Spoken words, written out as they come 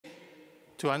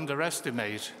to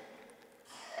underestimate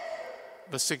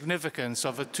the significance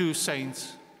of the two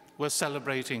saints we're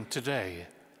celebrating today.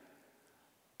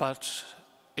 But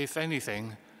if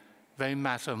anything, they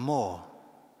matter more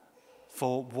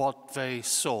for what they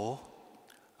saw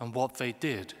and what they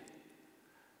did.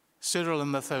 Cyril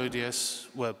and Methodius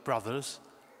were brothers,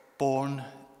 born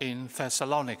in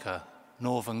Thessalonica,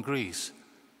 northern Greece,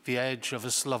 the edge of the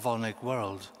Slavonic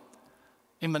world,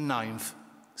 in the 9th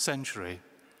century.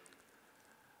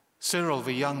 Cyril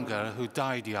the younger, who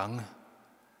died young,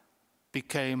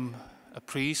 became a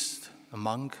priest, a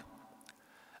monk,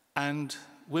 and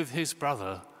with his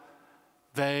brother,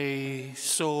 they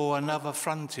saw another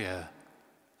frontier,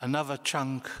 another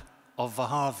chunk of the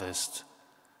harvest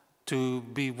to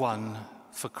be won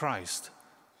for Christ,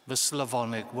 the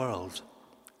Slavonic world.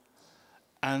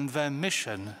 And their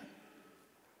mission,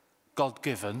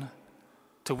 God-given,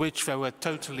 to which they were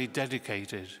totally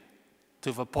dedicated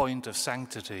to the point of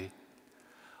sanctity,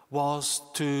 was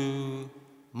to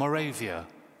Moravia,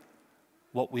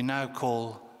 what we now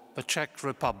call the Czech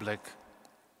Republic,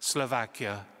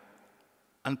 Slovakia,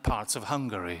 and parts of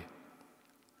Hungary.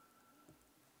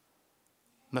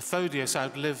 Methodius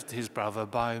outlived his brother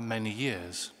by many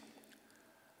years.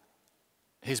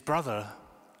 His brother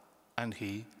and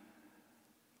he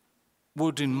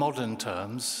would, in modern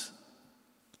terms,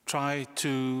 try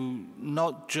to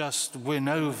not just win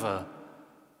over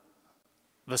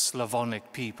the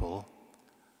Slavonic people,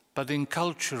 but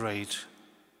inculturate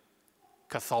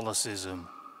Catholicism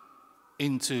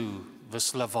into the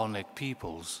Slavonic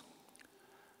peoples.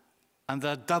 And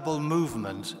that double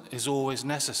movement is always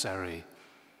necessary.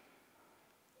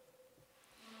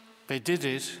 They did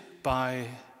it by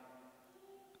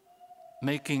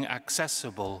making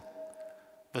accessible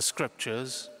the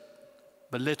scriptures,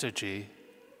 the liturgy,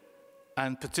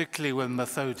 and particularly with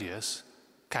Methodius,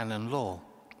 canon law.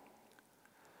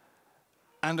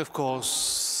 And of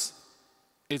course,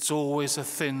 it's always a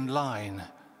thin line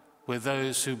with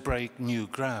those who break new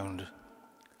ground.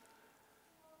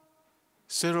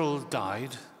 Cyril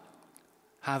died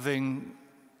having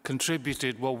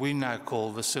contributed what we now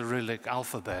call the Cyrillic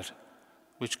alphabet,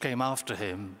 which came after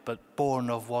him, but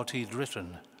born of what he'd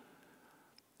written.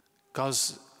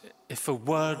 Because if a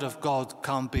word of God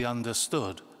can't be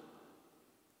understood,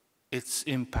 its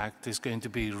impact is going to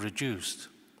be reduced.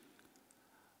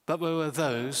 But there were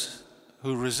those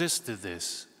who resisted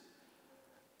this.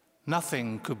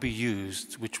 Nothing could be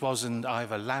used which wasn't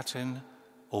either Latin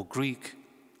or Greek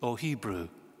or Hebrew,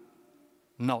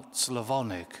 not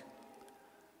Slavonic.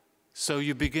 So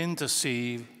you begin to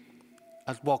see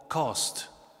at what cost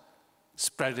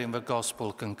spreading the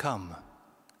gospel can come.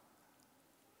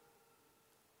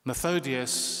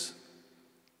 Methodius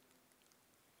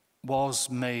was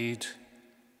made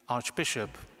archbishop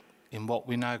in what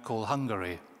we now call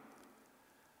Hungary,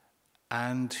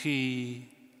 and he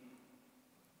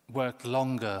worked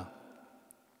longer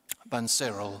than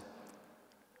Cyril.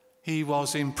 He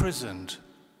was imprisoned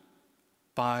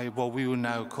by what we will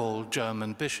now call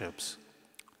German bishops.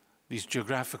 These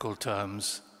geographical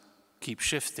terms keep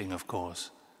shifting, of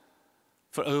course.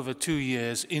 For over 2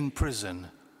 years in prison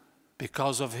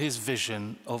because of his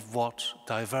vision of what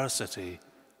diversity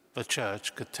the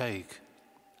church could take.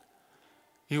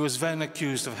 He was then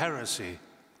accused of heresy,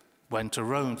 went to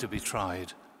Rome to be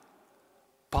tried.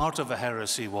 Part of the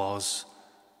heresy was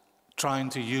trying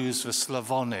to use the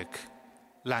Slavonic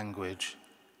language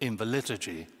in the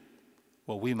liturgy,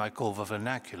 what we might call the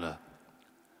vernacular.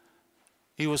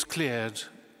 He was cleared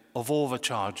of all the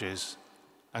charges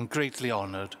and greatly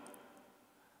honored.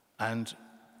 And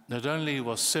not only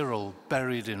was Cyril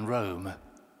buried in Rome,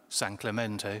 San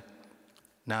Clemente,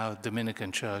 now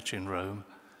Dominican Church in Rome,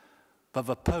 but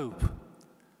the Pope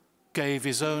gave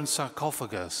his own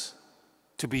sarcophagus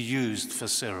to be used for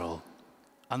Cyril,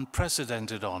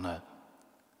 unprecedented honor.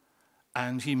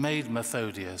 And he made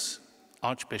Methodius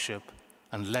archbishop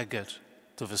and legate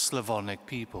to the Slavonic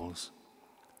peoples.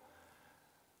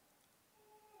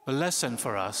 The lesson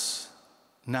for us,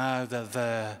 now that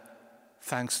they're,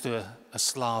 thanks to a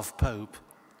Slav Pope,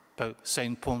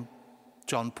 St.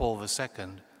 John Paul II,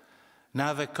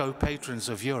 now they're co-patrons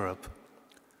of Europe,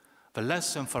 the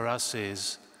lesson for us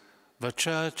is the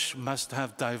church must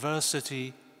have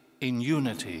diversity in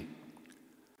unity,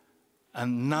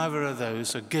 and neither of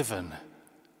those are given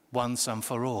once and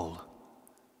for all.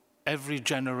 Every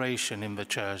generation in the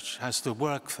church has to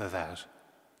work for that.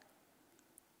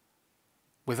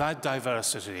 Without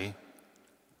diversity,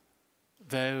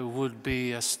 there would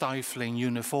be a stifling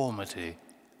uniformity.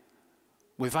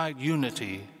 Without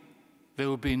unity, there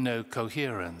would be no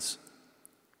coherence.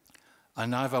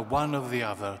 And neither one or the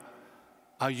other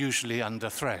are usually under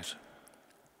threat,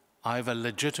 either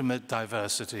legitimate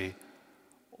diversity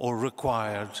or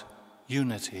required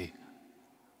unity.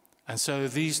 And so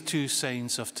these two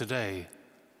saints of today,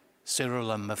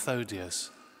 Cyril and Methodius,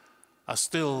 are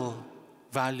still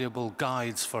valuable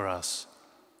guides for us,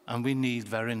 and we need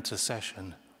their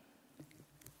intercession.